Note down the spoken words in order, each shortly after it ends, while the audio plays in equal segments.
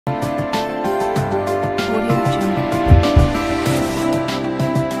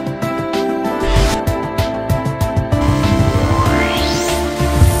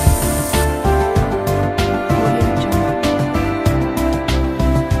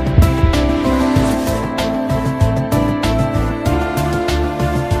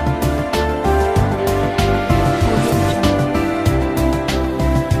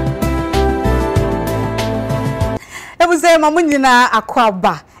Okay, mamunyina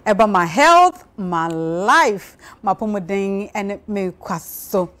akwaba eba my health, my life, mapomodin and me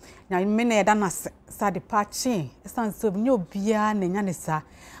kwaso. Na me na yeda na sa de pachi. Esan so nyo bia na nya ne sa.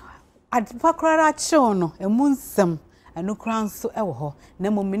 Adipa krara che no emu nsem enu kran so ewo ho. Na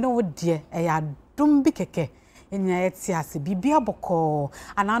momi no wo de ya dum bi keke. Enya yeti ase bibia boko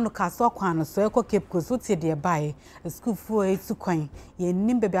anano kaso kwan no so ekọ cape ko so tie de bae school fu etu kwan ye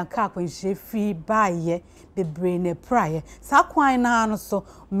nim bebe anka akwan hye free bae bebre ne praye sa kwan na no so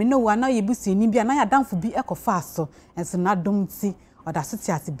me no wa na ye busi ni bia na ya danfo bi ekofa so enso na dom ti oda so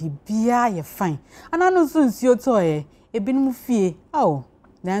tie ase bibia ye fine anano so nsuo to ebinum fie oh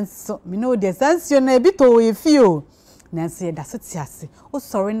nanso me no de sansio na ebi to ye fie o nanso ye da so tie ase o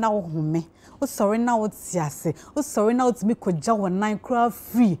sorry na wo home o sorry na wo tiase o sorry na wo timi koja wonan kra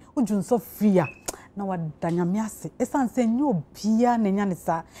free o junso free a na wadanyame ase esanse nyi obia na nya ne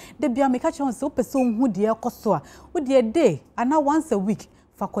sa de bia me ka che won se o pese hu de ekoso a o de day ana once a week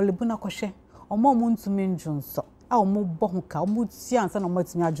fa kolebu na kohwe omo ntumi njunso a omo bohu ka omo tia ansa na omo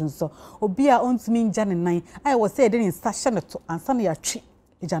timi ajunso obi a ontumi nja ne nan ai wo se de ne sa hye ne to ansa na ya twi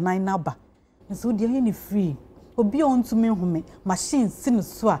eja nan na ba nso de ye ne free obi on to me home machine sin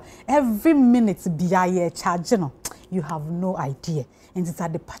so every minute bia ye charge no you have no idea and it's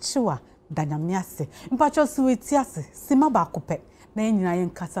at the patchwa danyame ase mpacho so eti ase sima ba kope na nyina ye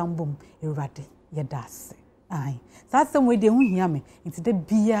nkasa mbom ewrade ye dase ai sasem we de hu hia me nti de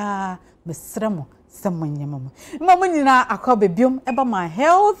bia mesremo semonyema mama nyina akobe biom eba my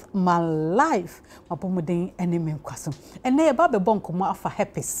health my life mapomuden eneme kwaso ene ye ba be bonkomo afa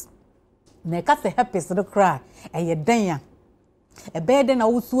herpes na ka se herpes no kra eye den ya ebe den na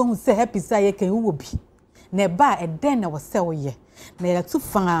wosu hu se herpes aye kan wo bi na ba eden na wo se wo ye na ya tu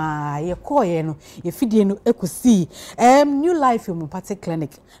fa ye koye no ye fidie no ekosi new life homeopathic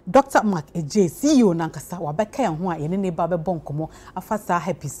clinic Dr. Mark Ej CEO na nkasa wa beka ya ho a ye ne ba be bonkomo afasa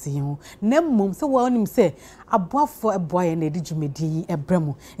herpes ho na mmom se wo onim se aboafo eboye na edi dwumedi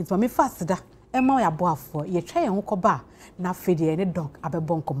ebremu nti me fasida ema ya boafo ye twa ye ho koba na fedie ne dog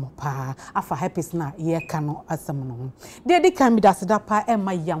abebonkomo pa afa herpes na ye ka no asem no de di kan mi daseda pa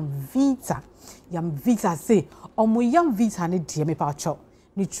ema yam vita say omo yam vita ne de me pa cho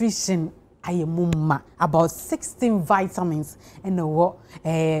nutrition ayemuma about 16 vitamins and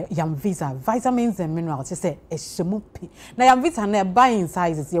yam vita vitamins and minerals say ehyemupi na yam vita na buying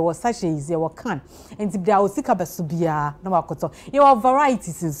sizes ye was sachets ye was can and there osika besubia na wakoto ye were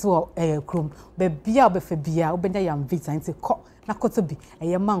varieties so krom be bia obefa bia obenya yam vita nti ko na koto bi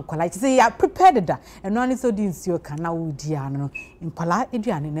man kwala say ya prepared da and no so di nsuo kan na wudi ano nkwala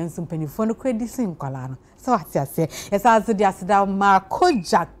eduane na nso mpanifo no credit sin kwala no so atiase yesa so di asida ma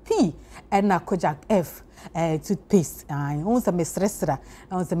kojak p and na kojak f toothpaste on some stressra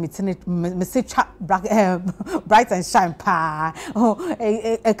on some message bright and shine pa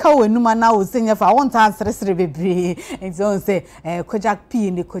a cow numa now senior for one time stressra bebre and so say kojak p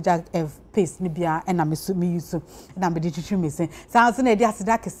and the kojak f paste ni bia and me use na me dey twetwe me say sounds na dey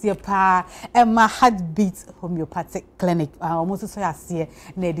asida kese pa Emma Heartbeat Homeopathic Clinic almost so ase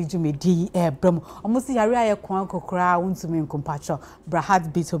na dey djumedi bram almost yare aye kwan kokora untumi nkompacho bra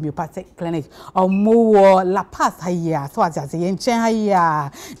Heartbeat Homeopathic Clinic omo La Paz haya so azaze ye nchen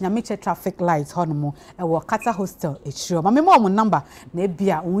haya na me che traffic lights honomo e wo Kata Hostel echiro ma me mo number na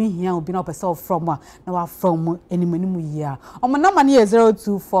bia wonhia obi na person from na wa from animanimu ya omo number na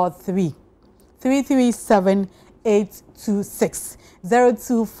 0243 337 826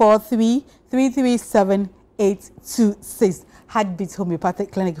 0243 337 826 Heartbeat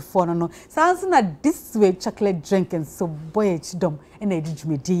Homeopathic Clinic for no sounds na this way chocolate drink and so boy chidom and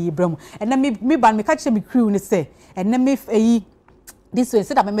edjumedi bram and me ban me catch me crew ni say and me this way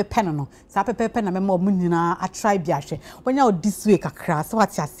say that me pen no sa pepe na me mo nyina a try bi ahwe when you this way kakra so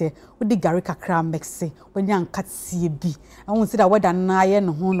what you say we di gari kakra mix when you ankatie bi and we say that weather na ye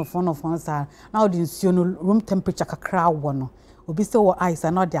no ho no fon sa now the nsuo no room temperature kakra wo no obi say wo ice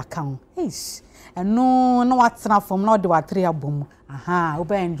and not the account eish and no what's from not the water abom aha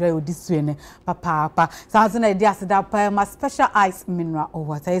obi enjoy this way ne papa sounds na dey asida pa my special ice mineral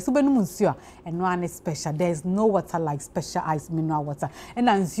water so be no nsuo and no any special there is no water like special ice mineral water and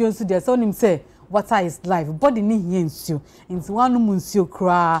nsuo so there so nim say water is life body ni hia nsuo into one nsuo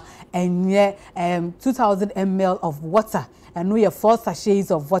kra enye 2000 ml of water and no your 4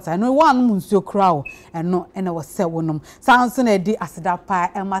 sachets of water and no one nsuo kra and no and I was say wonum sounds na dey asida pa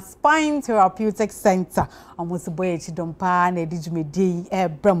Emma Spine Therapeutic Center almost boy chidompa na edjumedi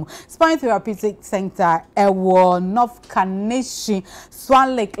bram Spine Therapeutic Center ewo North Carnation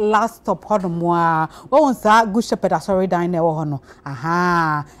Swan Lake last stop honomo a won sa Good Shepherd sorry dan na ewo ho no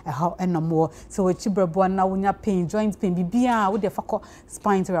aha eho enamo so so chibrebo na wonya pain joint pain bibia wo de fako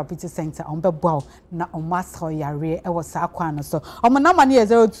spine therapy center on bebo na omas hoyare e wo sa kwa no so omonama ne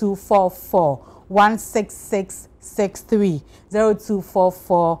 0244 16663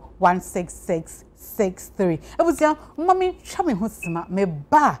 0244 16663 ebusia mami twame ho sima me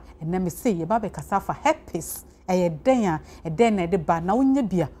ba na me say ye ba be kasa fa herpes den a den na de ba na wonya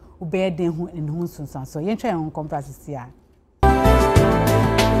bia wo be den ho ne ho sunsan so ye ntwa ye ho compress sia.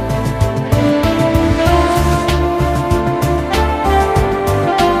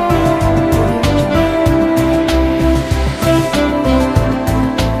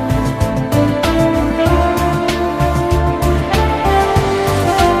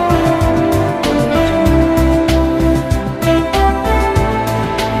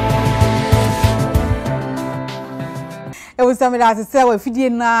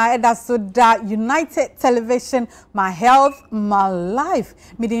 United Television, My Health, My Life.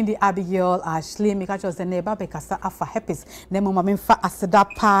 Meeting the Abigail Ashley, Mikacho Zeneba, Bekasa Afa Herpes, Nemo Maminfa Asada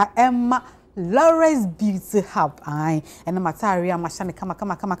Pa Emma. Unauthorized Beauty Hub, and the Mataria Mashani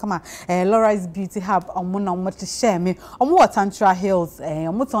Kama, Unauthorized Beauty Hub, Omuna Much share me, Omo Tantra Hills,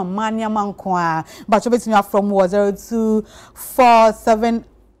 Omuton Mania Mankwa, but you between from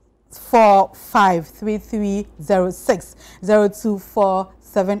 0247453306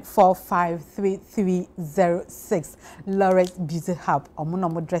 0247453306 Unauthorized Beauty Hub Omuna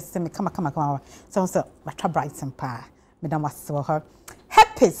mo dress me kama so batra bright and pa madam was her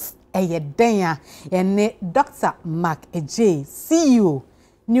Herpes den ene Dr. Mark Ej CEO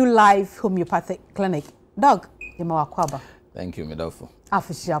New Life Homeopathic Clinic dog yema wakwaba. Thank you medofo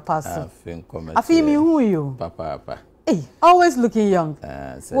afishia paso afimi who you papa hey, always looking young.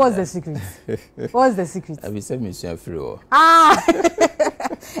 What's the secret? What's the secret? I will say mission free.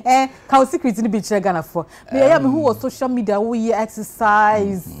 How secret in the beach Ghana for? Me who was social media, we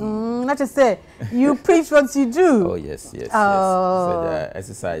exercise. Not just say you preach what you do. Oh yes. So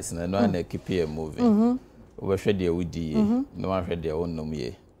exercise no one keep you moving. We share the udi. No one share the own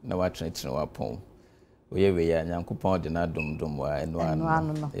nomie. No one train wapon. We ya nyankopon de na dum wa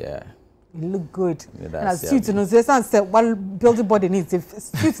eno. Yeah. You look good. And suit no say say one building body needs if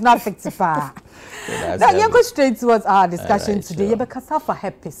suit not effective. Now you go straight towards our discussion today. You because for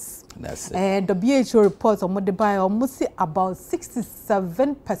herpes. That's it. And the WHO reports on what by almost about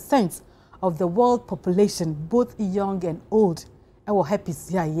 67% of the world population, both young and old, have herpes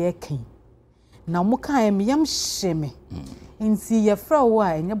here king. Now muka yam shame. In see your flower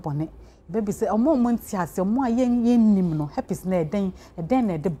and your bonnet. Baby say a moment has a more yen no herpes na den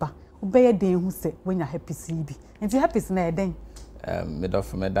na ba. Obey den who say when you happy CB. And you happy na den.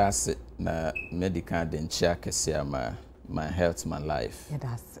 Medof medase na medical den chia kese my health my life. Yeah,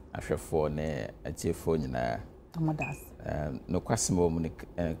 that's ahwefo ne atiefo nyina. Amodas. No kwasemo mu ne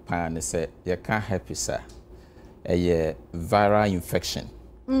pa ne say ye ka herpes a viral infection.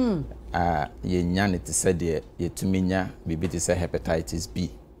 Ye nyane te say de ye tuminya bibi te say hepatitis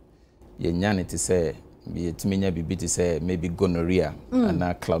B. Ye nyane te say tumenya bibi te say maybe gonorrhea and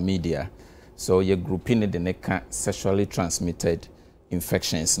chlamydia. So you're grouping it in a sexually transmitted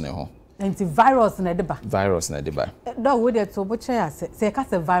infections ne antivirus na deba. Virus na deba. Dog with it so what say ka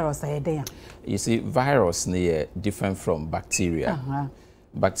virus there. You see virus ne different from bacteria.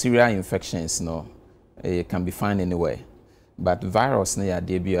 Bacterial infections can be found anywhere. But virus ne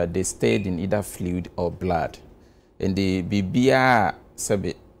they stayed in either fluid or blood. And the bibia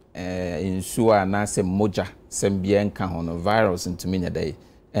sabe insua na se moja sembia nka hono virus ntumi nyadai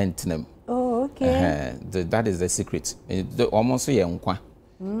entinem. Oh, okay. That is the secret. Almost ye nkwa.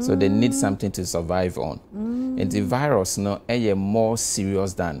 So they need something to survive on. And the virus is more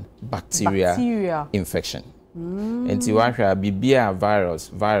serious than bacteria infection. And the bibia virus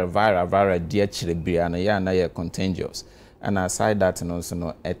dear chilebria na ye contagious. And aside that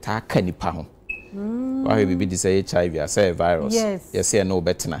attack nipa ho. Why will be this HIV? I say a virus. Yes. You say no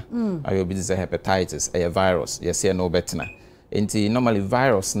better. I will be this hepatitis. A virus. You say no better. And normally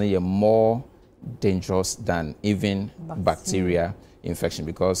virus are more dangerous than even bacteria infection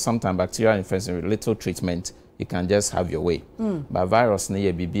because sometimes bacterial infection with little treatment you can just have your way. But virus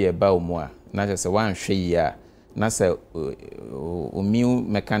be about more. Not just one share. Not say immune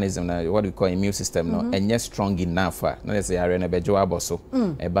mechanism, what we call immune system, and yes strong enough. Not just say I run a bejo aboso,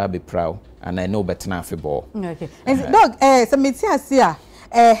 a baby proud, and I know better now for ball. Okay. And dog, some here,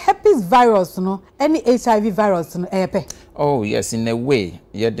 herpes virus, any HIV virus, Oh yes, in a way,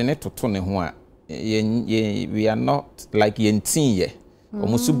 yeah, the net to turn one. We are not like yentin ye.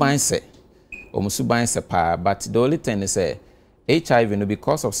 Omusuban se pa, but the only thing is HIV no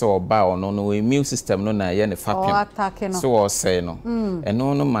because of so oba or no immune system no na ye ne fapem so or say no and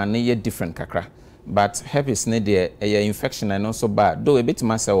no man ye different kakra but herpes ne de infection and also bad though a bit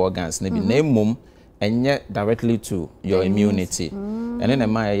massive organs ne be na mum and yet directly to your immunity and then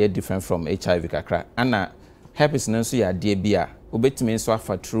a different from HIV kakra and herpes no so ya de bia obetime so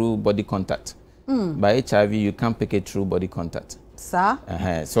afa through body contact by HIV you can't pick it through body contact sir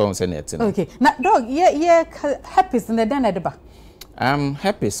so I'm saying it okay now dog yeah herpes in the den edeba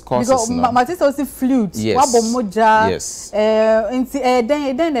herpes causes no my sister also fluid wabo moja yes inti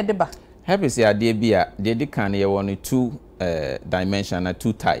den edeba herpes ya de bia de kan ye one two dimension and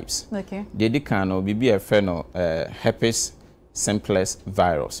two types okay de kan no bibi e fe no herpes simplex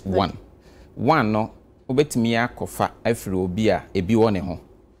virus one no obetimi akofa afri obi a ebi wone ho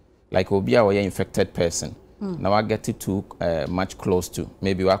like obi a we infected person now I get it too much close to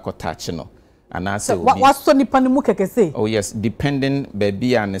maybe we could touch no and I say what's so nipa mu keke say oh yes depending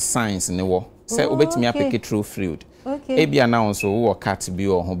baby and the signs ne wo say obetimi apeke through fluid okay ebi na so wo cat bi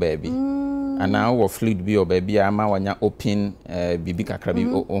o ho baby and now wo fluid bi o baby ama wanya open bibi kakra bi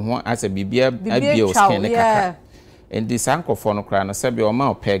o ho as a bibi abi o skin kakra and this ankle for no kra no say bi o ma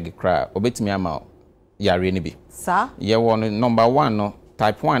o peg kra obetimi ama yare ne bi sir ye one number 1 no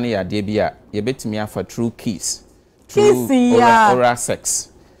type 1 ya de bia ye betimi afa through kiss oral sex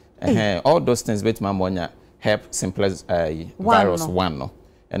all those things betimi monya herpes simplex virus 1 no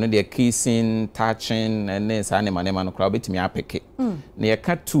and they kissing touching and this animal no crowd betimi apeke na ye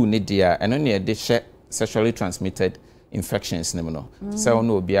ka 2 ne dia and no ye share sexually transmitted infections ne no so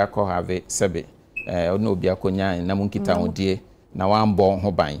no obi akọ have sebe no obi akonya na munkita hodie na wan bon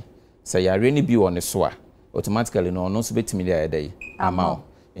ho ban say yare ni bi won so a automatically no so betimi dia dey amount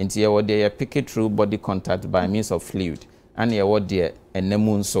enti ye wo dey pick it through body contact by means of fluid and ye wo dey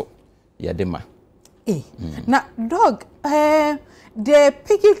enamu so ye dey ma na dog they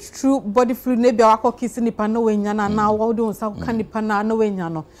pick it through body fluid ne bia wako kiss nipa no wenya na wo do nsa ka nipa na wenya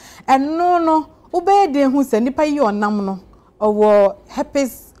no no ube dey hu se nipa yi onam no owo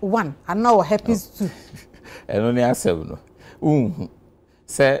herpes 1 and now herpes 2 eno ne asem no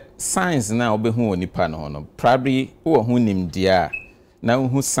say signs na obehu onipa no no probably wo hu nimdia na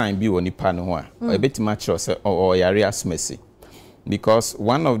hu sign bi onipa no ho a ebetima kire say o yare asmesi because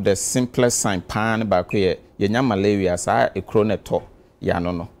one of the simplest sign pan ba ko ye nya malaria sa ekro ne to ya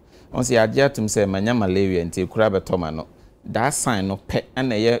no on say agye atum say manya malaria nti ekura beto ma no that sign no pe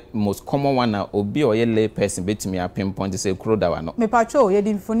na ye most common one na obi o ye lay person betimi a pinpoint say ekro da wa no me pacho ye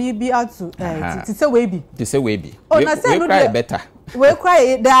di mfoni bi atu ti say we bi we cry better we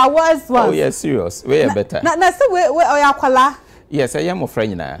cry there was one oh yes serious we better na say we oyakwala yes I am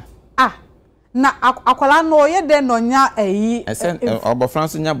friend na na akwala no ye de no nya eyi obofran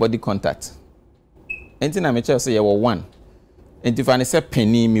so nya body contact enti na me che say ye wo 1 enti fa ne se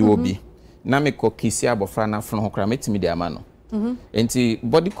penny mi wo bi na me ko kisi abofra na fro ho kra metimi de ama no enti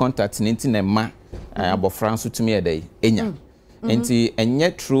body contact ne enti na ma abofra so tumi edai enya enti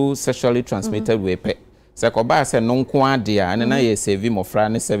enye true sexually transmitted way pe se ko ba se no nko ade a na ye save mofra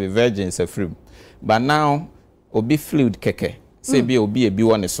ne save virgins afrim but now obi fluid keke se bi obi ebi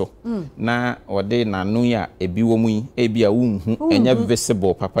woni so na ode nanu ya ebi wo mu ebi a wunhu enya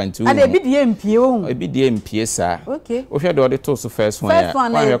visible papa nti and ebi die mpie wo ebi die mpie sa okay o hwe de ode to so first one ya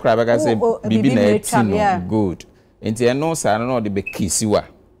wa hwe kra bega say bibi na eti no good nti eno sa no ode be kisiwa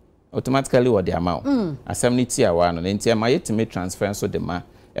automatically what the amount asem ni ti awa no nti ma yetime transfer so de ma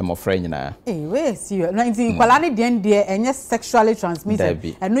emo friend na we see you no nti kwala ne de enye sexually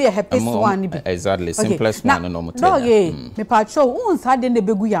transmitted and no ye herpes 1 bi exactly simplest one no mo tell me pa cho unsa de ne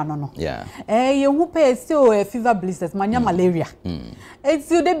begu ya no yeah ye hu pe se o fever blisters manya malaria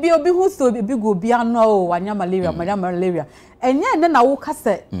enti de bi obi hu so bi go bi ano o wanya malaria manya malaria enye ne na wo ka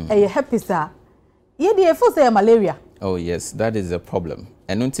se ye herpes a ye de fo se malaria oh yes that is the problem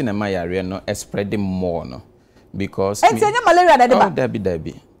and until na malaria no spreading more no because enti enye malaria da de ba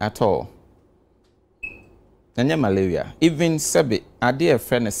dabi at all enye malaria even sebe ade e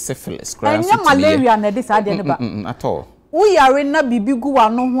friend syphilis enye malaria na de sa de ne ba at all wo yare na bibi gu wa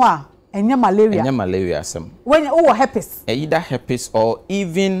no ho a enye malaria asem when wo herpes either herpes or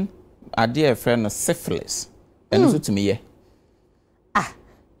even ade e friend syphilis eno so tumi ye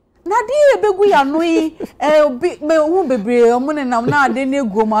na di ebegu ya no yi me hu bebre omo ne nam na ade ne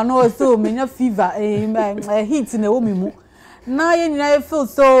goma no so menya fever heat na wo mimu na ye nyina feel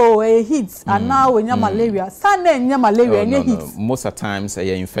so heat and now we nya malaria san na nya malaria nya heat most of times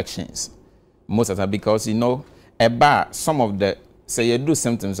infections most of the time because you know some of the say you do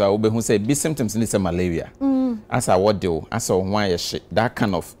symptoms are obe who say be symptoms ni say malaria as a what do as a why shit that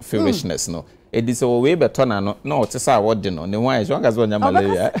kind of feverishness no edi so we beto na no na otisa awode no ne ho ayi so anga so nya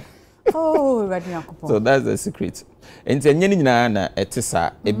malaria oh ready yakopon so that's the secret enti enye ni nyina na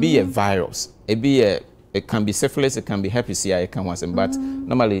etisa ebi ye virus ebi ye it can be syphilis, it can be herpes, yeah, it can once, but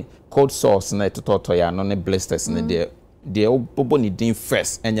normally cold sores na etototo ya no ne blisters na de obo ni din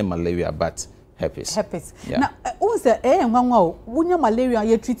first enye malaria but herpes. Yeah. Now, who's the nwanwa o wunya malaria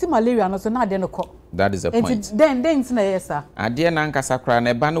you treat malaria no so na de no ko. That is the point. Then na yes sir. Ade na nkasa kra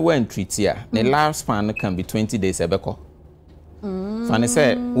na eba no wan treat ya. The lifespan can be 20 days ebeko. Fane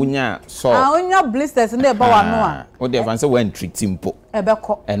say unya so unya blisters na eba wa no a. O de fan say wan treat mpo.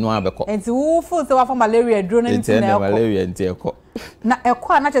 Ebeko. Eno abeko. Enti wo full say wa for malaria dro na nti na malaria nti eko. Na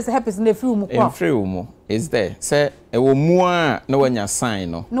eko na chese herpes na free mu kwa. Free mu is there. Say e wo mu a na wanya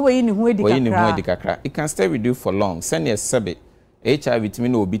sign no. Na we ni hu edi kakra. We ni hu edi kakra. It can stay with you for long. Send your sebe. HIV timi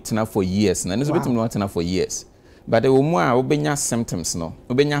na obi tena for years na niso bitimi na tena for years. But e wo mu a obenya symptoms no.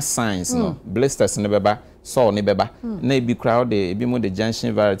 Obenya signs no. Blisters ne beba, sore ne beba. Na ebi crowd de ebi mo de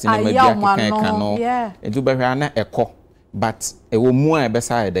junction virus ne ma bia kan no. Edu behwa na eko. But e wo mu a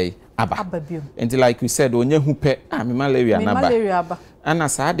ebesa edai aba. Until like you said onye hu pe me malaria na ba. Malaria aba. Ana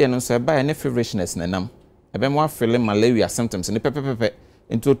saa de no so eba ne feverishness na nam. Ebe mo afele malaria symptoms ne pepepepe.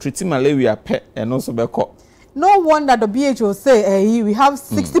 Into treat malaria pe eno so beko. No wonder the WHO say we have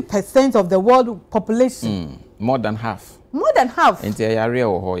 60% of the world population. More than half. More than half. Under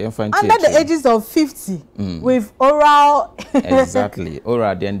the ages of 50 with oral. Exactly.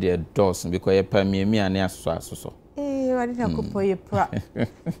 Oral then the dose because you permit me and so. I didn't go for your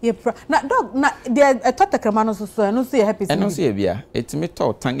Now, dog, now, there a tot cremano so I don't see herpes. I don't see a beer. It's me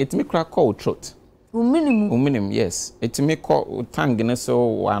talk tongue, it's me crack cold throat. Minimum, yes. It's me call tongue,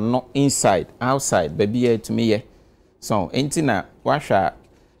 so I'm not inside, outside, baby, to me, yeah. So, ain't na washa,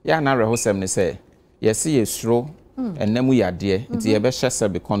 ya na rehosem say, yes, see a straw, and then we are dear, it's your best share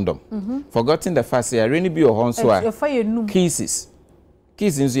be condom. Forgotten the first year, really be a horn so kisses.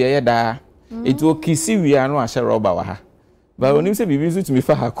 Kisses, yeah, da. It will kiss you, we are no share rubber. But when you say, be visit to me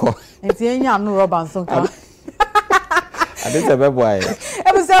for her call, it's no rubber, so I didn't have a boy.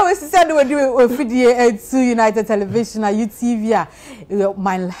 I said we do with to United Television, UTV,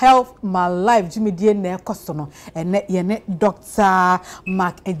 my health, my life, Jimmy Dear Costono, and net Dr.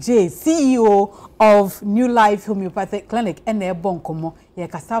 Mark J, CEO of New Life Homeopathic Clinic, and their bonkomo,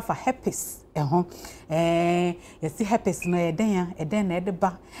 Yakasa for herpes. You see herpes no a den at the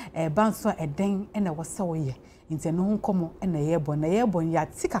bar, a bounce a den, and I was so ye. Into no como and a yearbon,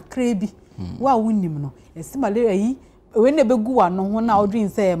 yet sick a crabby. Well, winning, and see malaria. When the begua no one now dream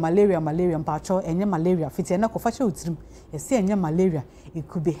say malaria and patcho and malaria fit and you see and malaria it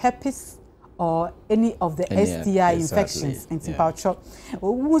could be herpes or any of the STI infections in patcho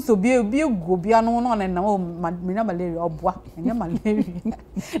who so be go be on and malaria or bois and malaria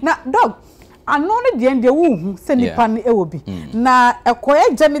now dog I know the end the womb send it pan it will be now a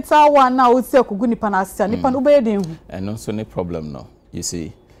quiet genital one now say kuguni panasa nipan ubedin and also no problem no you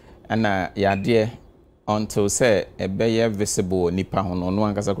see and yeah dear until say a be visible nipa ho no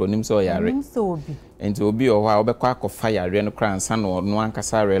ankasa kro nim so yare so obi enti obi o ha obekwa akofa yare no kran sa no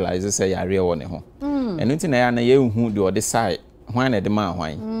ankasa realize say yare wo ne ho enu nti na ya na ye hu de ode sai hwan na de ma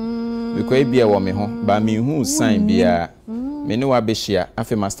hwan because e bia wo me ho ba me hu sign bia me ne wa behia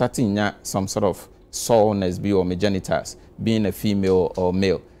afi ma starting nya some sort of soreness be or me genitals being a female or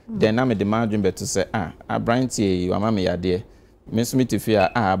male then na me demand better say abrantie you ama me yade Miss me to fear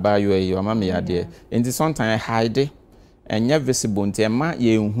by you are mammy idea. In the sometime hide and yet visible until ma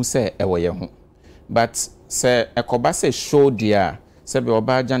ye who say away home. But say a cobase show dear, say be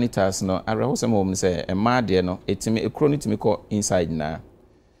by janitors no, I rose a moment say a ma dear no, it's me a chronic to me call inside now.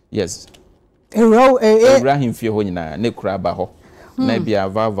 Yes. A row a rahim fear when na ne crabaho. Maybe a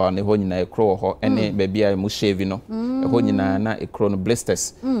vava ne honina a crow ho and baby I must shave no a honina na a chrono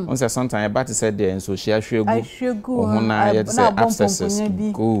blisters. Once sometime about to say there and so she should go yet say abscesses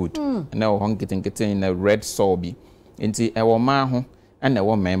good now hon getting in a red sorby into a woman and a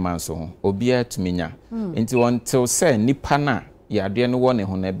woman man so obia to minya into until say nipana ya dear no one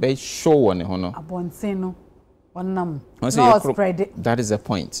on a base show one hono abon seno one num that is a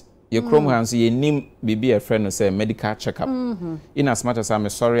point. Your chrome hands ye nim be a friend who say medical checkup. In as much as I'm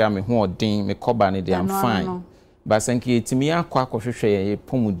sorry, I'm a hoarding, me cobani, I'm fine. But sanki to me, I quack or share a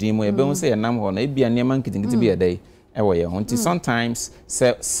pomudimo, a bone say a number on a be a near monkey to be a day. Away, until sometimes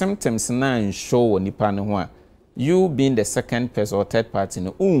say symptoms nine show on Nipan. You being the second person or third party,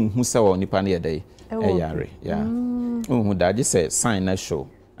 who saw on Nipan a day. A yare, yeah. Who daddy said sign a show.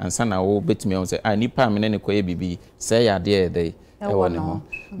 And son, I will bet me on say, I need Pam in any quay BB, say a dear day. No.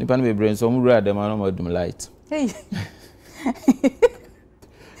 Nipan be brain so mu ra dem light. Hey.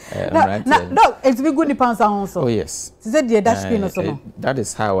 No, it's be good pounds also. Oh yes. Is that the dash screen also? That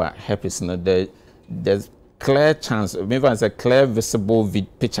is how herpes no there's clear chance. Maybe it's a clear visible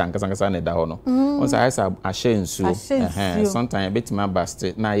picture because I'm saying that no. Once I say a shame so. Sometimes a bit my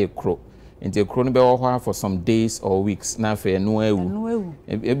bastard na ye crow. Into crow no be for some days or weeks. Na fe no ewu.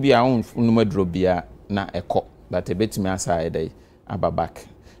 E be a un no drobia na eko. But a bit me aside day aba back.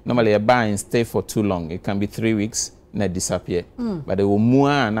 Normally a bind stay for too long. It can be 3 weeks. Na disappear but they will move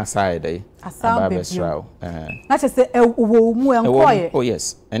on aside day about not just say oh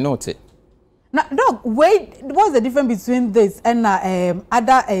yes I know it now dog wait what's the difference between this and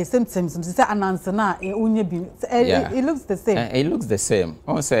other symptoms it looks the same it looks the same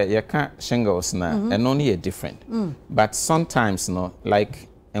on say you can't shingles na and only different but sometimes no like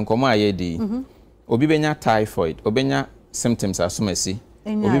enkomo ayedi obi benya typhoid obenya symptoms asomasi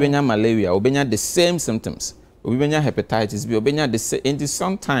obi benya malaria obenya the same symptoms obenya hepatitis B obenya the same and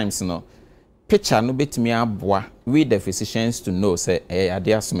sometimes no picture no betimi aboa with the physicians to know say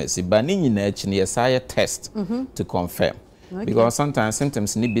ade asomasi but ni nyina achi ne yesaya test to confirm because sometimes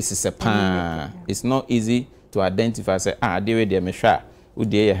symptoms ni be sepa it's not easy to identify say ade we dey mehwa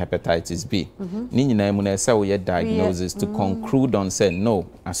udie hepatitis B ni nyina mu na say we diagnosis to conclude on say no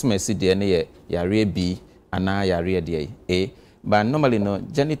asomasi dey na ye yare B ana yare dey A. But normally no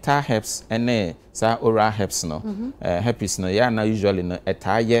genital herpes and sa oral herpes no herpes no ya na usually no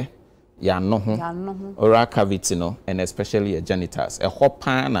etaye ya no ho oral cavity no and especially your genitals a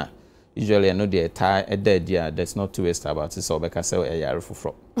hopa na usually no the tie dead there's not too waste about it so because say ya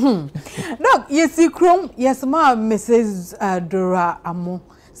refufro look yes krom yes ma Mrs. Dora Amo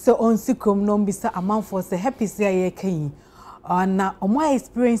so on sikrom no bisa amanfo say herpes ya ye kan na omo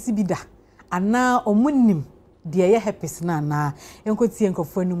experience bi da ana omunim dear ye herpes na enkotie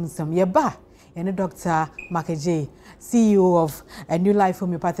nkofo num sam ye ba ene Dr. Makeje CEO of a New Life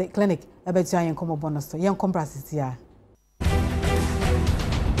Homeopathic Clinic ebetu ayen komo bonus to yen compress ya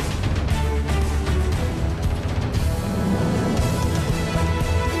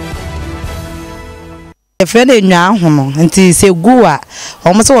friend enwa hono nti se guwa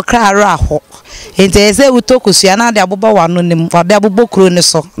omo se wo kra ara ho nti ese utokusua na de aboba wano nim wade abobo kro ne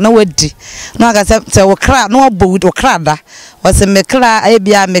so na wadi na aga se wo kra na obo wo kra da wo se me kra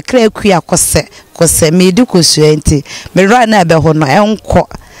ebia me kra akua kose me di kusua nti me ra na be ho no enko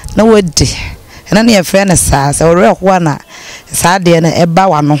na wadi na ne friend sa se wo re ho na sa de na eba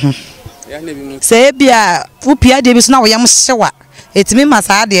wano ho se ebia upia de bi so na wo yam hyewa etimi ma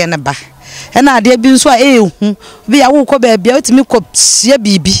sa de ne ba ena ade bi nso a ehu bi ya wo ko ba bia otimi ko sia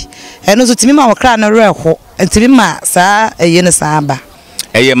bibi eno so timi ma wo kra na reho entimi ma sa eye ne sa ba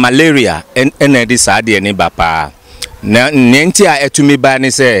eye malaria en di sa de ni ba pa na nenti a etumi ba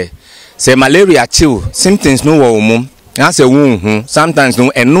ni se malaria chill symptoms no wo mum na se hu sometimes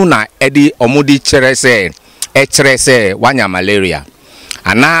no enu na edi omudi kire se wanya malaria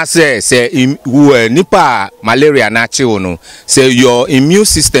ana se nipa malaria na chill no say your immune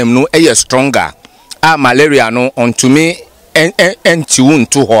system no stronger malaria no ontumi entiwu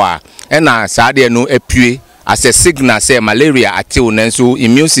nto ho a na saade no apue as a signal say malaria atil na so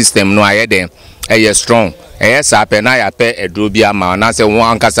immune system no ayede strong sa pe na ya pe edro bia ma na se won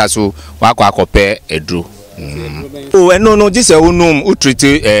ankasa so wakwakope edro no this unum treat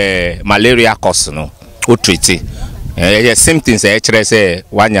malaria cause no treat symptoms kire say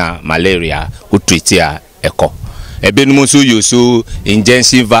wanya malaria treat a eko ebenum so use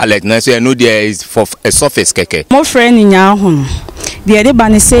injection valet na so no there is for a surface keke mo friend nya ho de de ba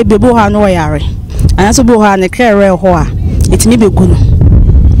ne say bebo ha no yare ana so bo ha ne kere ho a etimi begu no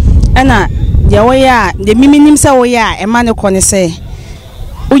ana de wo ya de miminim se wo ya e ma ne ko ne say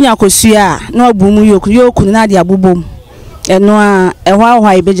unya kosua na obumu yoku na de abobom eno a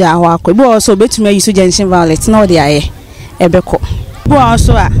ehwa ibeja ahwa ko bi also betumi ayi so injection valet na o de aye ebeko bo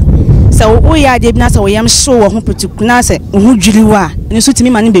also a se wo ya de bi na se wo yam show wo ho protiku na se wo dwiriwa ni so timi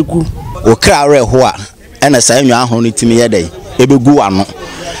ma ne begu o kra re ho a ena sa enwa ho ni timi yedai ebegu wano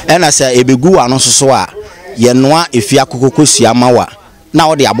ena sa ebegu wano so a ye noa efi akokokosua mawa na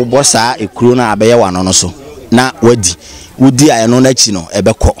wo de abobọ saa ekuro na abeye wano no so na wudi a eno na chi no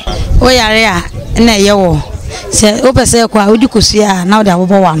ebeko o yare a na ye wo se o pese kwa odi kosua na wo de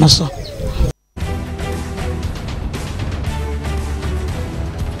abobọ wano so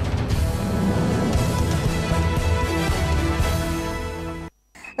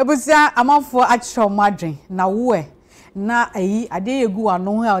ebusia amanfo achọ madwen na wo na ayi ade yegu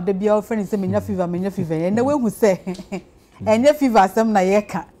ano ha ode bia ofre ni se menya fever na wehu se enye fever asem na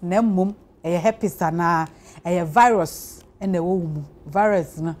yeka na mmom herpes na virus na wo mu virus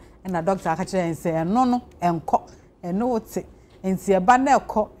na doctor aka kire se no enko eno wote Nti eba na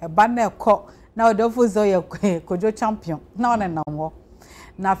ekọ na odofo zo ye kojo champion na ona na wo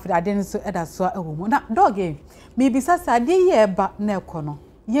na afrade nso eda so ewo mu na dog me bisa sade ye eba na ekọ no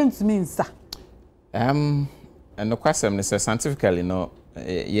ye ntumi nsa and the question is scientifically no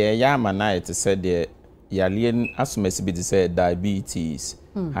ya mana it said the alien asumesi be say diabetes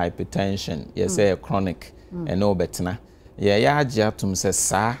hypertension say chronic and no betna ya agya tum say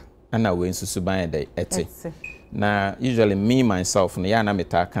sa ana we nsusu ban dey ete na usually me myself no ya na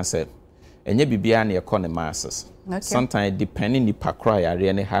meta kan say enye bibia na ekọ ne masses sometimes depending the pakra ya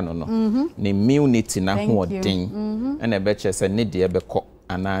re ne ha no no ne immunity na ho odin and e be che say ne de ebekọ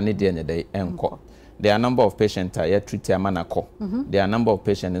ana ne de ne dey enko. There are a number of patients that treat manako. There are a number of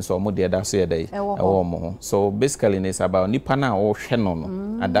patients so mo dey so dey so basically it's about nipa na o hwe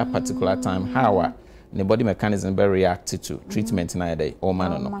no at that particular time how the body mechanism be react to treatment na dey or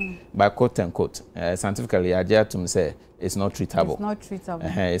man no by quote and quote scientifically I dare to say it's not treatable. It's not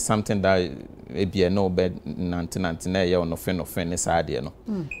treatable. It's something that be no bed nante na ye no fe sad no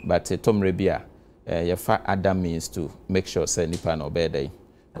but tomre bia you fa other means to make sure say nipa no be dey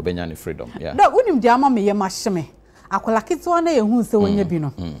obenya freedom. Yeah. No, unim dia ma me ye mahye akola ketewa na ye hu se wonya bi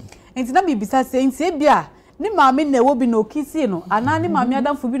no. Enti na me bisa se enti e bia ni maame na wo bi no kisi no ana ni maame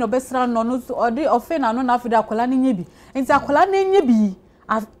adamfo bi no besra no no odi ofe na no na afida akola ne nya bi. Enti akola ne nya bi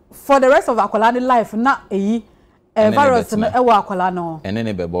for the rest of akola ne life na eyi virus no e wo akola no. Ene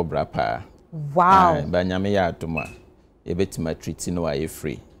ne bebo bra pa. Wow. Ba nyame ya atoma e betima treat no aye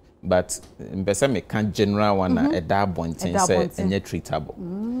free. But mpese me can general one at that point say any treatable.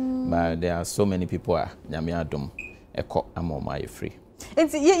 But there are so many people are nyame adom eko amoma free.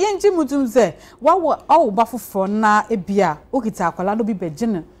 Enti ye nti mutum say wa all bafofo na ebia okita akola no bi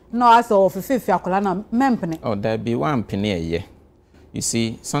begin no as of fefe akola na mempene. Oh there be one penny a year. You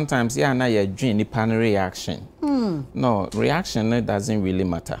see sometimes na ye dream ni pan reaction. No, reaction doesn't really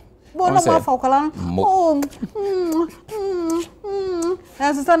matter. But no for akola.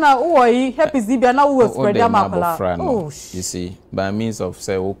 And so now who herpes bia na who spread am akola. Oh, you see by means of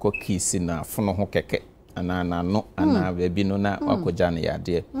say woko kiss na fono ho keke ana no ana baby no na wakoja na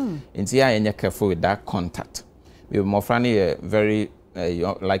yade. Nti ya enye careful with that contact. We more friendly very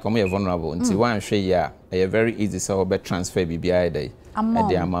like omo vulnerable. Nti wan hwe ya very easy say obe transfer bibia dey. E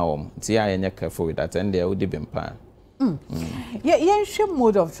dey amawom. Nti ya enye careful with that and dey would be mpa. Yeah,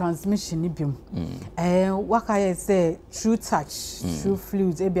 mode of transmission ibim. Waka say through touch, through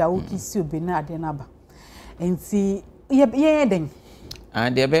fluids, ebia wo kisi obi na ade na ba. Enti ye den.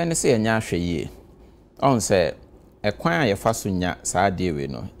 And dey be ne say enya hwe ye. On say ekwan ye fa so nya saa de we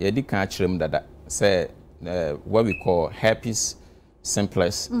no. Ye di kan akirem dada say what we call herpes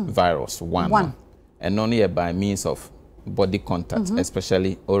simplex virus 1. And only by means of body contact,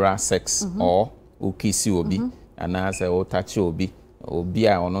 especially oral sex or ukisi obi. And as a touch obi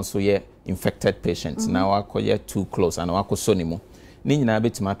a ono so ye infected patients now akoye too close and wako sonimu ni nyina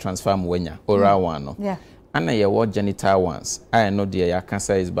betima transfer mwenya oral one no and ye what genital ones I know the ya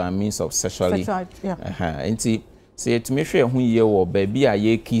cancer is by means of sexually enti say to me hwe hu ye wo baby a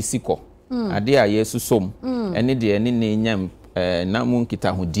ye kisiko ade a ye susom ene de ene ne nyam na mu nkita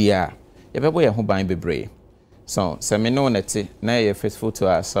ho dia ye bebo ye ho ban bebre so se me no nete na ye faithful to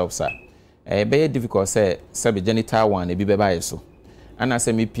ourselves very difficult say genital one be beba so and as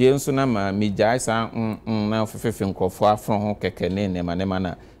me pie nso na ma me jai sa na ofefefe nkrofo afron ho keke ne ma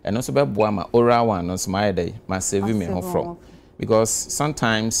na and also be boa ma oral one no smile dey ma save me ho from because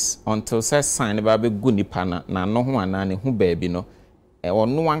sometimes until say sign be good nipa na no ho ana ne ho baabi no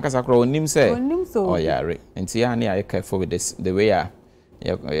ono wan kasa kro onim say oh yare enti ya na I careful with this the way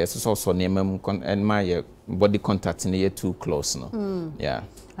yes so name and my body contact in too close no yeah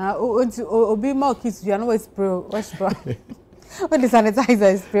obi ma kiss you no spray when the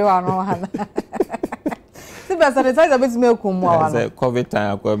sanitizer spray one no see be sanitizer bit me kum wa no covid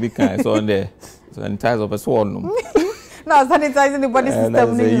time ko bi kan so on there sanitizer be so on no sanitizing the body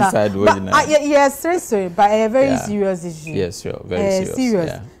system yes seriously but a very serious issue yes sure very serious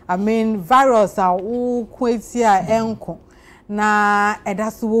yeah. I mean virus are who kweti a enko na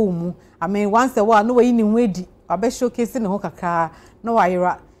edaso wo mu I mean once a while no we ni wedi abe showcase ne ho kakra no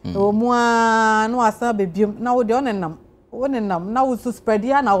wayra o mu a no asa bebiom na wo de onenam na wo so spread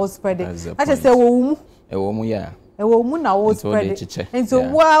ya na wo spread I just say wo mu ya e wo mu na wo spread and so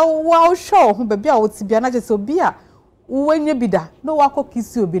wow show ho bebia wo tibia na just obi a wo nya bida no wako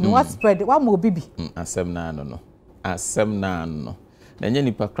kisi obi no what spread wa ma obi bi asem na no na nya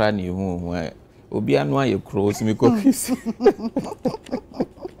nipa kra na hu obi anu aye cross mi ko kisi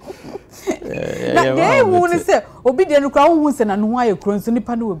na dey won say obi de no kra hu se na no aye cross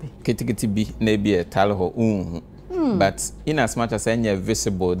nipa no obi kitikiti bi na bi e tale ho But in as much as any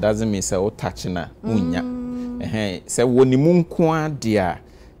visible doesn't mean say touching na unya. Say woni munkwa dia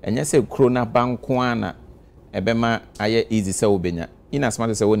enye say krona bankwa na ebema aye easy say obenya. In as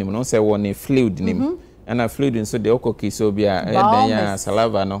much as woni no say woni fluid nim. And a fluid so the okoki so be a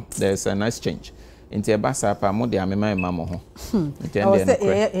saliva no there's an exchange. Into a basa pa mo de amema mama ho. I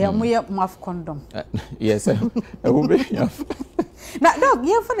say mo mouth condom. Yes. I will be. Na dog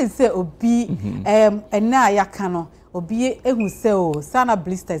ye for say obi na yaka no obi ehun say o sana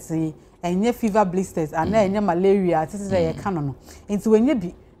blisters enye fever blisters and enye malaria tete say ye ka no nti wenye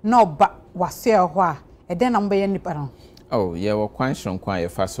bi na oba wase ho a e den na mbe ye nipa no. Oh yeah, we kwan shron kwan ye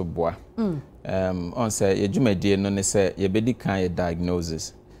fa so boa. On say ye dwumadie no ne say ye bedi kan ye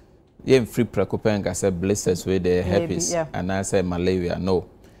diagnosis. Ye free preoccupant say blisters with the herpes and I say malaria. No,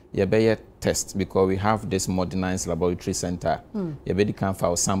 ye be test because we have this modernized laboratory center. Ye be can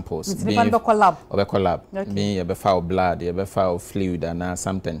file samples. Be lab. Being ye be file blood, ye be file fluid and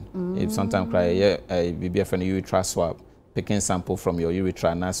something. If sometimes cry ye be from urethra swab, picking sample from your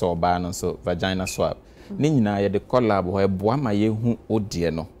urethra and so ban so vagina swab. Ni nyina ye de collab ho eboa ma ye hu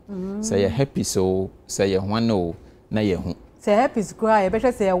odie no. Say ye happy so say ye hwan no na ye hu. Say herpes cry,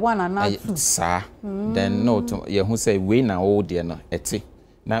 better say one and not two. Sir, then no, you who say we now old dear no, eti.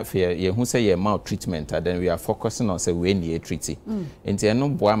 Not fear, you who say your mouth treatment, then we are focusing on say we need treaty. Into no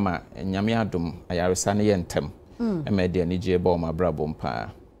boama and yamiadum, I are sunny and tem. A media nije bomba brabum pa.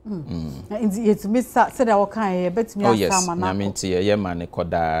 It's Miss said our kind, bet me. Oh, yes, I mean to a yaman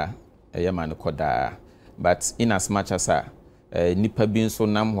koda, but in as much as nipa bin so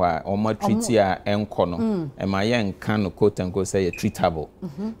nam wa o ma treat ya enko no e ma ye nkan no quote and go say treatable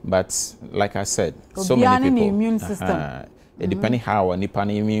but like I said so many people immune system it depending how nipa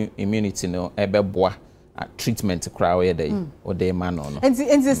immunity no e be boa treatment kra we dey o dey man no and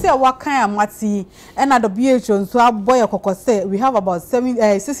say what kind amati and at the WHO so boy kokko say we have about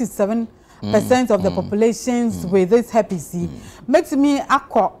 67% of the populations with this herpes makes me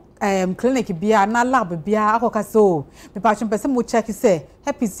akọ clinic bia na lab bia akoka so me patch person mo check say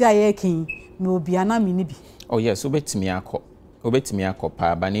herpes ya ye kin me obia na me ni bi. Oh yes, obetimi akọ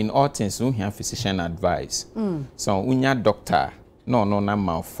pa but in all things we have physician advice. So unya doctor no na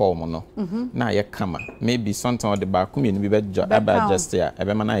ma form no na ye kama maybe sometimes the back me ni be just here e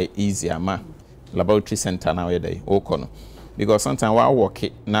be man na easy ama laboratory center na we dey o no because sometimes we work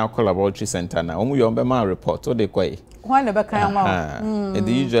now call laboratory center na omu yo be man report o dey kwai. Why never can and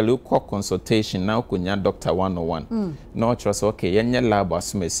they usually call consultation now kunya doctor 101 no trust okay yenye lab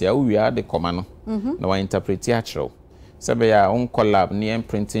asmesia we are the command no wa interpret actual sabe ya on collab ni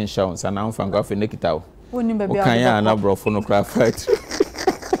printing shows and now fanga for nekita woni be bia kan na bro phonograph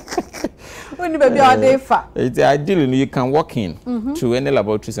woni be bia dey fa it's ideally you can walk in to any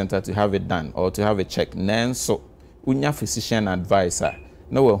laboratory center to have it done or to have a check nanso unya physician advisor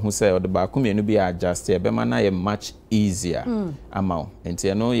no one who say or the back me no be adjust e be man na much easier amount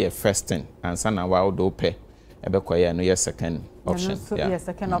enti no ye first thing and sana wa do pay e be koye no ye second option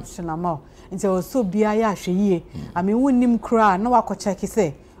second option amount enti o so bia ya hweye I mean wonnim kra na wa ko check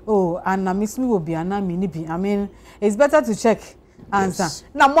say oh and na miss me will be ana me ni bi I mean it's better to check answer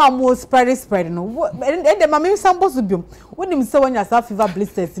na mo spread no and the mama samples bi wonnim say when you have fever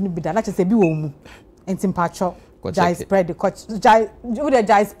blisters ni bi da na che say bi wo mu enti mpacho jai spread the jai with the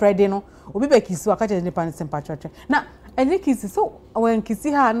jai spread no obi be kisu aka che nipa nse mpacho na any kisu so when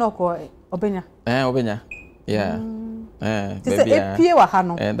kisi ha no ko obenya yeah baby epie wa ha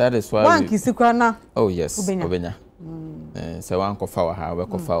no and that is why one kisi kra na oh yes obenya so one ko fa wa ha we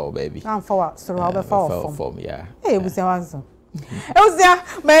ko fa o baby one fa wa so we fa form yeah busia wanso Eusia,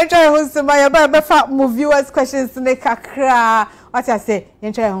 my try host my be fa viewers questions ne kakra what I say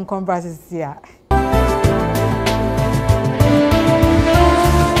you try Hong Kong Brazil here.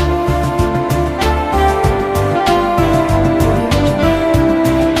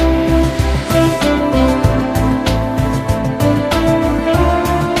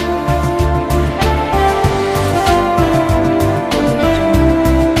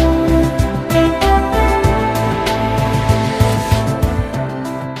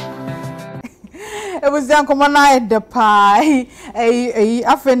 Come on, I the pie.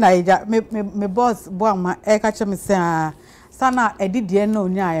 I feel like me boss, boy, I catch me say, Sana, I did the no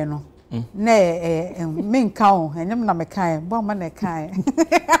nyano. Nay, main cow, and I'm not a kind, bomb and a kind.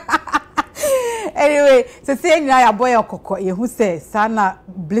 Anyway, so saying I boy or cocoa, who says Sana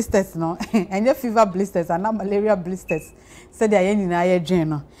blisters no, and your fever blisters and not malaria blisters. Said I in a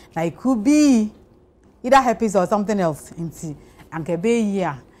journal. Like could be either herpes or something else. In see, and can be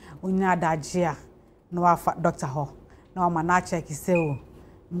here, unya dajia. No afa doctor ho na ma na check say o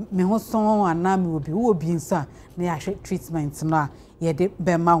me ho son ana me obi wo bi nsa na ya treatment no a ye de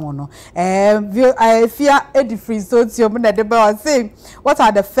be ma ho no I fear edifree so ti o me na de be o say what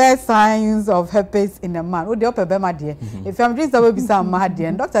are the first signs of herpes in a man o de ope be ma de if I'm just about be some ma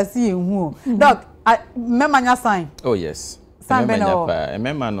de doctor see hu doc me manya sign oh yes sign be no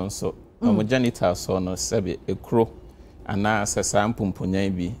me ma no so omo genital so no sebe ekro ana sesa mpumponya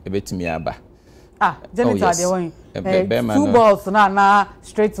bi ebetimi aba genital they want two balls na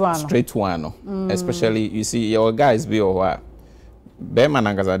straight one no especially you see your guys be or Bema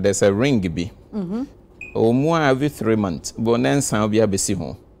nangaza there's a ring be. Or every 3 months. Bonensa obi abesi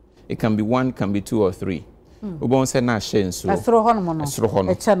ho. It can be 1, can be 2 or 3. Ubon say na share so. Esro hono mo no.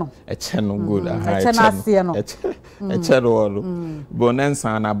 A channel good. A channel.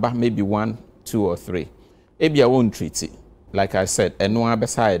 Bonensa na ba maybe 1, 2 or 3. Ebi I won't treat it. Like I said, no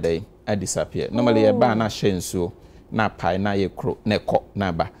beside day I disappear. Normally a ba na share so na pai na ye kro na ko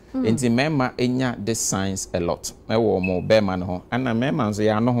na ba. Enti mema enya the signs a lot. Ewo mo be man ho. Ana mema nso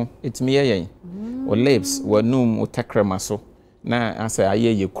ya no ho. Etimi ye yen. O lips, wanum, o takrema so. Na asa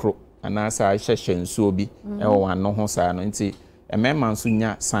aye ye kro. Ana asa ahye nso obi. Ewo wano ho sa no. Enti mema nso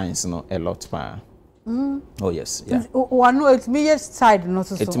nya signs no a lot pa. Oh yes, yeah. Wano etimi ye side no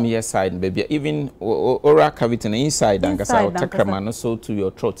so. Etimi ye side baby. Even oral cavity na inside and kasa o takrema no so to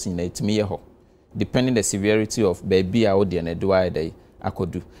your throat in etimi ye ho. Depending the severity of baby a odi na do ai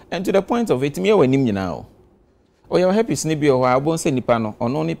akodu. And to the point of it, me wanim nyina o your herpes ni bi o ha obon se nipa no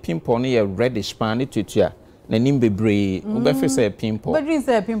ono ni pimple no ye reddish pan ni tutua na nim bebre o be fe say pimple but you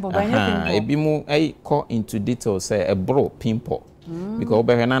say pimple by pimple e bi mu ai call into detail say a bro pimple because o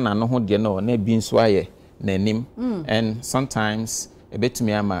be na no ho de no na bi nso aye na nim and sometimes e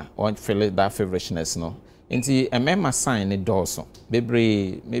betumi ama on feel that feverish no nti a mema sign ni dorso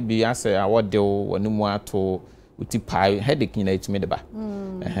bebre maybe I say awode wanimu ato uti pie headache na etumi de ba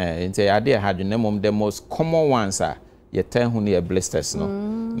nti ade had na mom the most common ones are ye ten hu na blisters no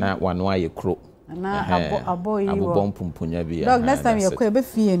na wano aye kro na abo yi abo bompumpunya bi dog next time ye ko e be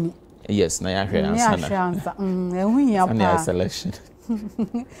fie ni yes na ya hwe ansana ehu ya pa na selection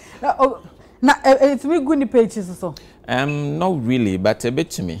na etumi good ni pages so not really but a bit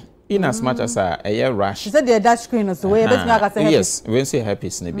to me in as much as a year rush. You said the Dutch screen so we bet me aka say yes when say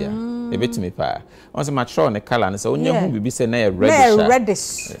herpes ne bia e bit me pa once mature on the color and so onya hu bibi say na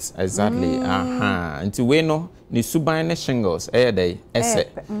reddish yes exactly until we know ni suban ne shingles dey ese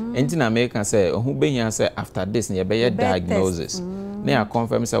enti na American say ohu behia say after this ne be diagnosis na ya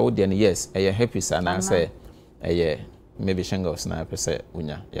confirm say o dey yes herpes and say maybe shingles na pese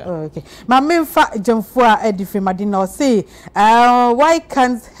unya yeah okay ma memfa jemfo a edifree madina say why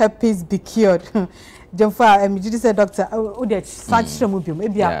can't herpes be cured jemfo a me say doctor o dey search mu biom e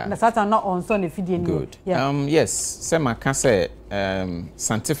bia na satan na on so na fidie ni good yes say maka say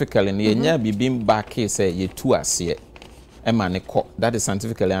scientifically ne nya bibim back say ye tu ase e ma ne ko that is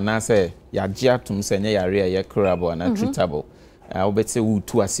scientifically and say ya gia tum say nya yare ye curable and treatable obetse wu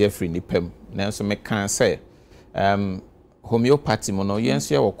tu ase free ni pem na so me kan say homeopathy mo no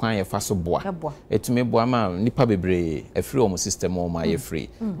yenso ye wo kwan ye fa so boa etumi boa ma nipa bebre afiri omo system o ma ye free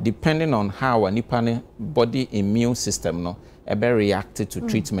depending on how a nipa ne body immune system no e be react to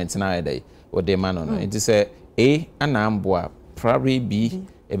treatment na day o de man no it say a anamboa probably b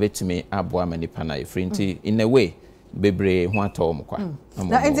ebetumi aboa ma nipa na ye free nti in a way bebre ho ato mo kwa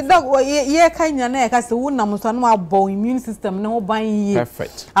na enti dog ye kan nya na e ka se wonam so no abo immune system ne ho ban ye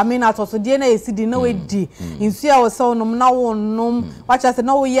perfect I mean atoso de na esidi na we di insu a wo so no na wonnom wacha se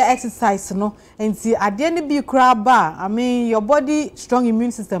na wo ye exercise no enti ade ne bi kra ba I mean your body strong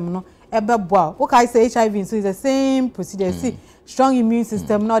immune system no ebeboa wo kai say HIV so is the same procedure see strong immune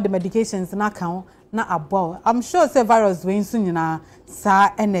system now the medications na kan na abo I'm sure say virus we nsu nyina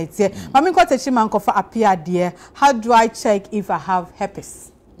sa enetie mami ko techi man ko fa appear there how do I check if I have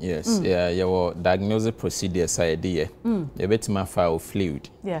herpes yes your diagnosis procedure side there you betima file fluid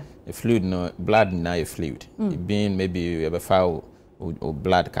the fluid no blood na your fluid it being maybe you have file or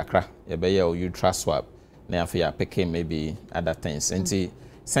blood kakra you be your ultra swab na after you pick maybe other things and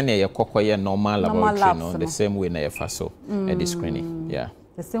send your kokoye normal laboratory no the same way na your faso at the screening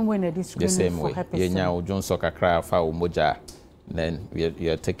the same way na this screening the same way herpes you nya ojonso kakra fa moja then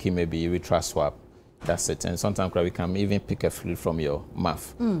you're taking maybe urethra swab that's it and sometimes we can even pick a fluid from your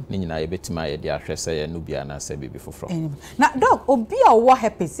mouth ni nyina ye betima ye dia hwese ye no bia na say baby for from na dog obi a wo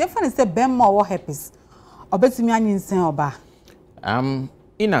herpes ye fa ne say bemma wo herpes obetimi anyinsen oba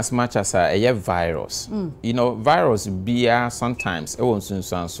in as much as a virus you know virus bia sometimes e won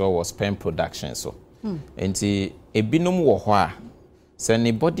sunsun so was sperm production so enti ebinom wo ho a say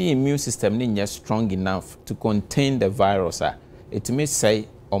the body immune system ni strong enough to contain the virus it may say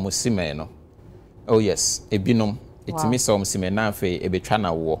semen no. Oh yes, ebinom etimi so semen na afi ebetwa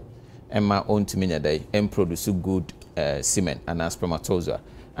na wo ema ontumi nya dai em produce good semen and spermatozoa.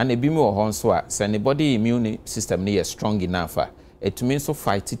 And ebimu ho nso a se ne body immune system ne strong enough etumi so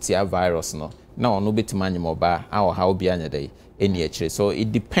fight it virus no na ono betima anyem ba a how bia nya dai eni akire. So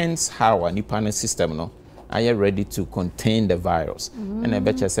it depends how a nipa system no are you ready to contain the virus. And I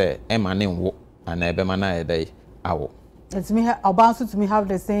bet you say emane wo and ebema na dai awo. It's me about to me have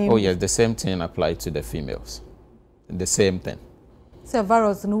the same. Oh yes, the same thing applied to the females. The same thing. So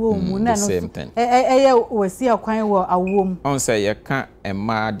virus no wo mu na no. The same thing. We see akwan wo awom. On say you can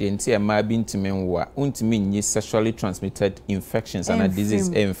ema de nti ema bi ntimi wo a untimi nyi sexually transmitted infections and a disease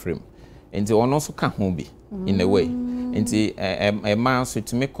enfrim. Nti ono so ka ho bi in a way. Nti ema so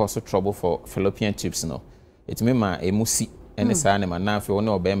to make cause trouble for fallopian tubes no. It me ma emusi ene sa ne ma na afi wo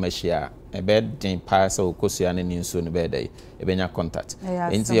na oba machia ebe den pa sa okosua ne nso ne be dai ebenya contact.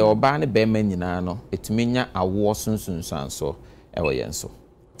 Nti e oba ne be ma nyina no etumi nya awo sunsunsanso ewo yenso.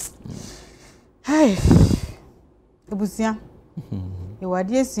 Hey. Ebusia. E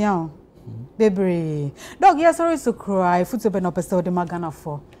wadi esia o. Bebre. Dog yes sorry so cry foot be no person de magana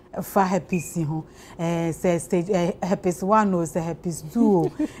for. For herpes ho say stage herpes 1 or say herpes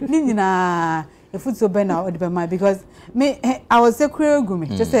 2 ni nyina e foot so be na de my because me I was say queer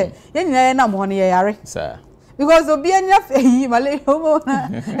gumi just say ye nyina na mo ne yare sir because obi anya feyi male homo na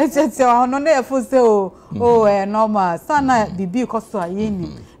e say ono na e foot say oh normal sana bibi koso ayeni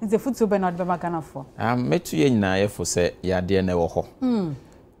nze foot so be na de magana for metu ye nyina ye fo say yade na wo ho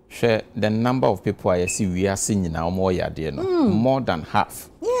share the number of people I see we are seeing now more yade no more than half.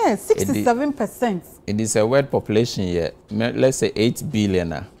 Yeah, 67%. It is a world population here, let's say 8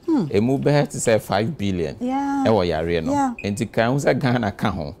 billion. A move to say 5 billion. Yeah. Ewo yare no. Enti kan uza Ghana ka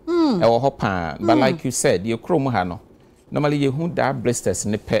ho. Ewo hopa, but like you said, you chrome ha no. Normally you hu that blisters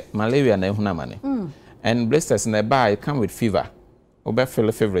ne pe malaria na ehuna mane. And blisters na ba come with fever. Obe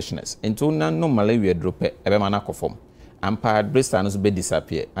feel feverishness. Enti no malaria drop ebe mana kofom. Ampa blisters be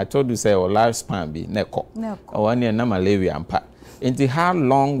disappear. I told you say our lifespan be neko. Or any na malaria ampa. Into how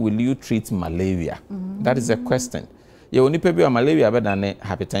long will you treat malaria? That is a question. You only pay malaria better than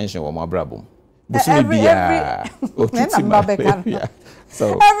hypertension or more brabum.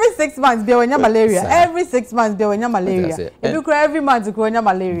 So every 6 months be when malaria. Every 6 months be when malaria. If you cry every month you cry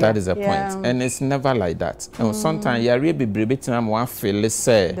malaria. That is a point. And it's never like that. And sometimes you really be breathing one feel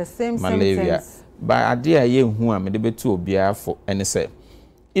say the same malaria. But idea ye who am be to be for any say.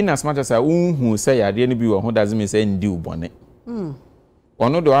 In as much as I who say I really be who doesn't mean say ndi ubone.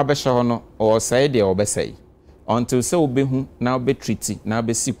 Ono do abesha hono or say de obesay until say obehu na obe treat na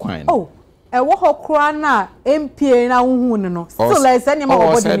obe si kwan. Oh, e wo ho kra na MPA na hu no. Still like say nyama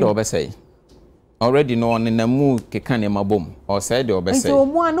obodi. Say de obesay. Already no on na mu keka ne mabom or say de obesay. Nti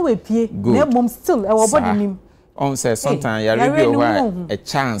omu anu epie na mom still e wo body nim. On say sometimes ya review why a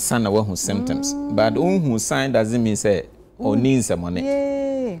chance na we hu symptoms but unhu sign doesn't mean say o need some money.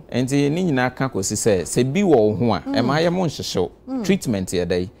 Enti ni nyina ka kosi se bi wo ho a e ma ye mo nhyehyeo treatment ye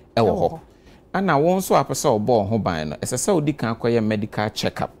dai e wo ho ana won so apesa obo ho ban no esese odi kan akoye medical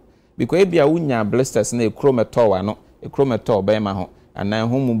check up because e bia wunya blisters na ekrometol ano ekrometol ba ma ho ana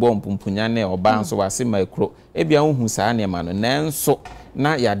ho mu bo mpumpunya na oba nso wase ma ekro e bia hu saa ne ma no nanso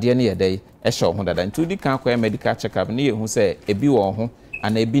na yade ne ye dai e hye ho dada nti odi kan akoye medical check up ne ye hu se e bi wo ho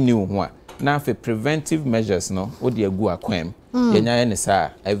ana e bi ni ho a na for preventive measures no odi agu akwam yenya ne saa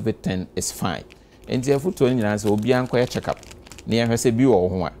everything is fine. Enti afuto nyina se obi ankoye check up na ye hwese bi wo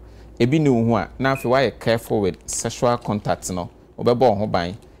ho a ebi ni wo ho a na afi why careful with sexual contact no obebo ho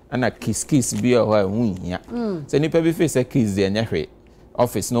ban ana kiss bi ho a hu hia se nipa bi face kiss de nya hwe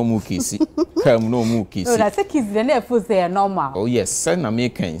office no mu kiss kam no mu kiss oh that kiss de na fo say normal. Oh yes, say na me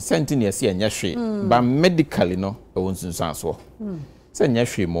kan senti na se nya hwe but medically no e won sunsan so say nya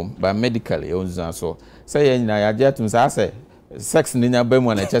hwe mom but medically e won sunsan so say ye nyina ya je tum sa say sex ni nya ba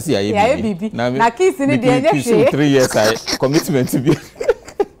mu na chese ya ye bibi na kiss ni de nya hwe 3 years I commitment bi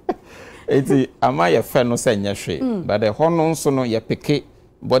eti ama ye fe no say nya hwe but the hono nso no ye peke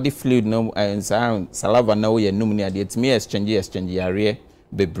body fluid no and saliva na we num ni ade etimi exchange yare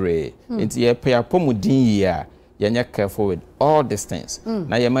bebre enti ye pe apomudin yi a ye nya careful with all these things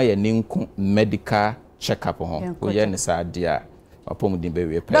na ye ma ye ninku medical check up ho o ye ne sa de a apomudin be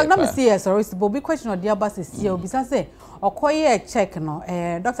we pe doctor me see sorry so be question of the abas is here obi say okoye check no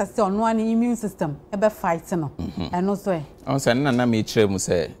doctor say ono ani immune system e be fight no eno so e on say na me kire mu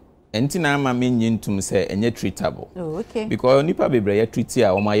say enti na ama me nyintum say enye treatable. Oh, okay. Because nipa bebre ya treat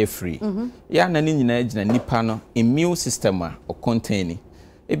ya free. Ya na ni nyina gina nipa no immune system a o contain.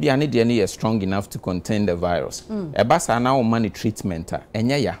 ebi ane de ne strong enough to contain the virus ebasa na o man treatment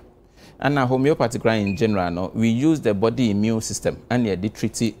enya ya ana homeopathic in general no we use the body immune system and they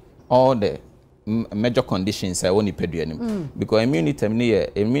treat all the major conditions I woni peduanim because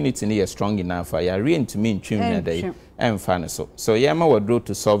immunity ni strong enough ya re to me ntwim na dey emfa ne so ya ma wodro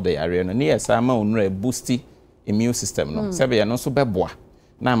to solve the area no ne yesa ma onura boost immune system no sebe ya no so beboa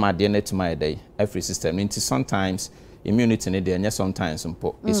na ma de net my day every system into sometimes immunity need and sometimes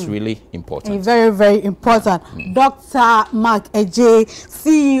it's really important. Very, very important. Dr. Mark Ejay,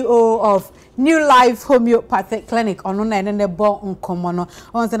 CEO of New Life Homeopathic Clinic. On the board on common.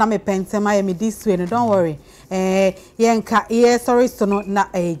 On the name Pensema, me this way. Don't worry. Yenka, sorry, so no na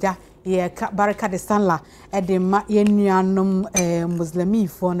eja. Baraka de Sanla, edema yenuanum Muslimi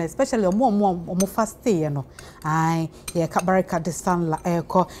phone, especially more fast day, you know. Baraka de Sanla,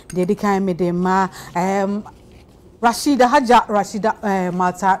 dedicate me de ma Rashida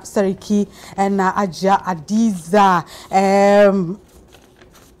Mata Sariki and Aja Adiza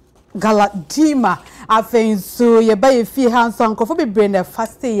Galadima afen so ye ba ye fi hanson ko fo be brain the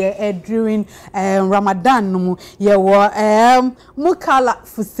fast year during Ramadan no ye wo Mukala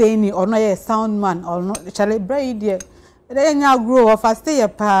Fuseni ono ye sound man ono chale braid de nya grow fast year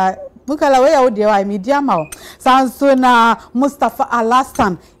pa Mukala we ya ode wa media ma sanso na Mustafa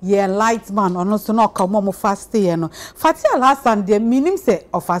Alasan ye light man ono so na ka mo fast year no Fati Alasan de minim se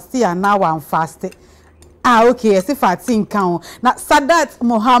of fast year na one fast. Okay, si Fatin kan na Sadat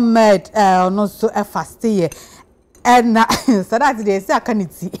Mohammed no so fast year and Sadat de se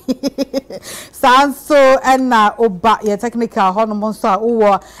akaniti sanso and na oba ye technical hono so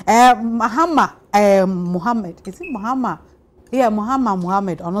wo Muhammad is it Muhammad? Yeah,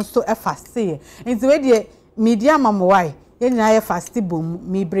 Muhammad ono so fast year nti we de media mamwai ye nyina ye fast bom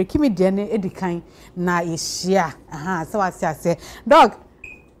me break me de ne edikan na ye share so wase dog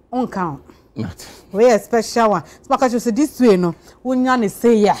on count we a special one. Because you say this way no, wonya ne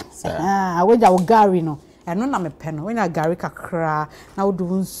say ya. We ja Gary no. Eno na me pe no. Wenya Gary kakra na wo do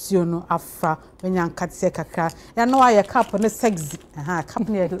nsuo no afa. Wenya nkatse kakra. Ya no aye cup no sexy. Cup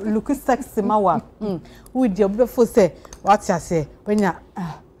ne look sexy ma wa. We dey obefo say what ya say. Wenya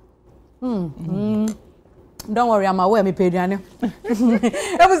don't worry, I'm aware me peduane.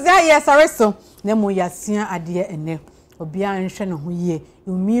 E was yes areso. Na mo yasia ade ene. Obia nhwe no ho ye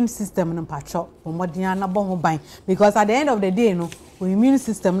immune system no pacho omodian na bo ho ban because at the end of the day no immune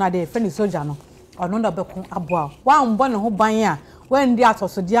system na dey friend soldier no ono ndo beko aboa wa mbo ne ho ban a when dey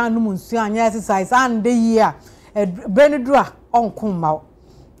atoso dia no munsu anya exercise and dey year brain dru a onko ma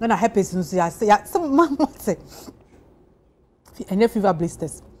na herpes nsu ya some mamote and fever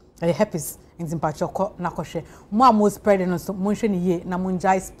blisters herpes in Pachoko Nakoshe. Mo spreading no so munsheni ye na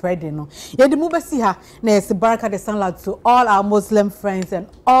munjai spreading no. Ye de mu besi ha na yes baraka de sunlight to all our Muslim friends and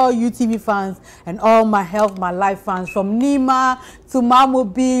all UTV fans and all my health my life fans from Nima to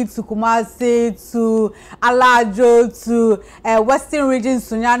Mamobi to Kumasi to Alajo to Western region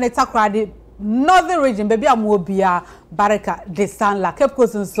Sunyane Takradi Northern region baby amobia baraka de sunlight. Cape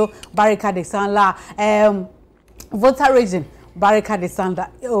Coast so baraka de sunlight Volta region baraka de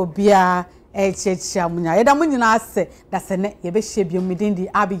sunlight obia Munya. Yeda munyina ase da sene ye be hye biom midin di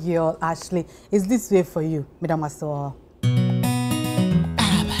Abigail Ashley. Is this way for you, Madam Aso?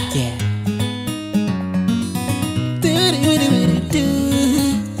 Yeah.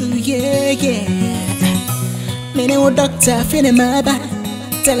 Yeah. Me no doctor feeling my body.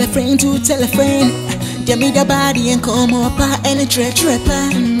 Tell a friend to tell a friend. Jam the body and come up and a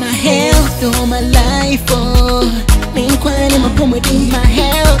trapper. My health all my life, oh. Me inquire my pomodin, my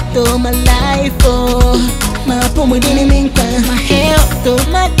health all my life, oh. My pomodin, me inquire my health all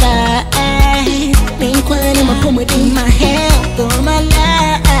my life. Me inquire my pomodin, my health all my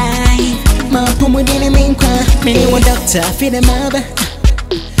life. My pomodin, me inquire. Me no doctor feeling my body.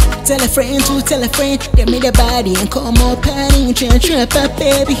 Tell a friend to tell a friend. Get me the body and come up and trapper,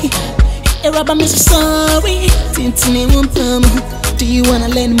 baby. I'm so sorry, Tintini won't come. Do you wanna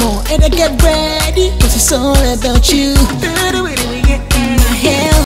learn more? And I get ready, cause it's all about you.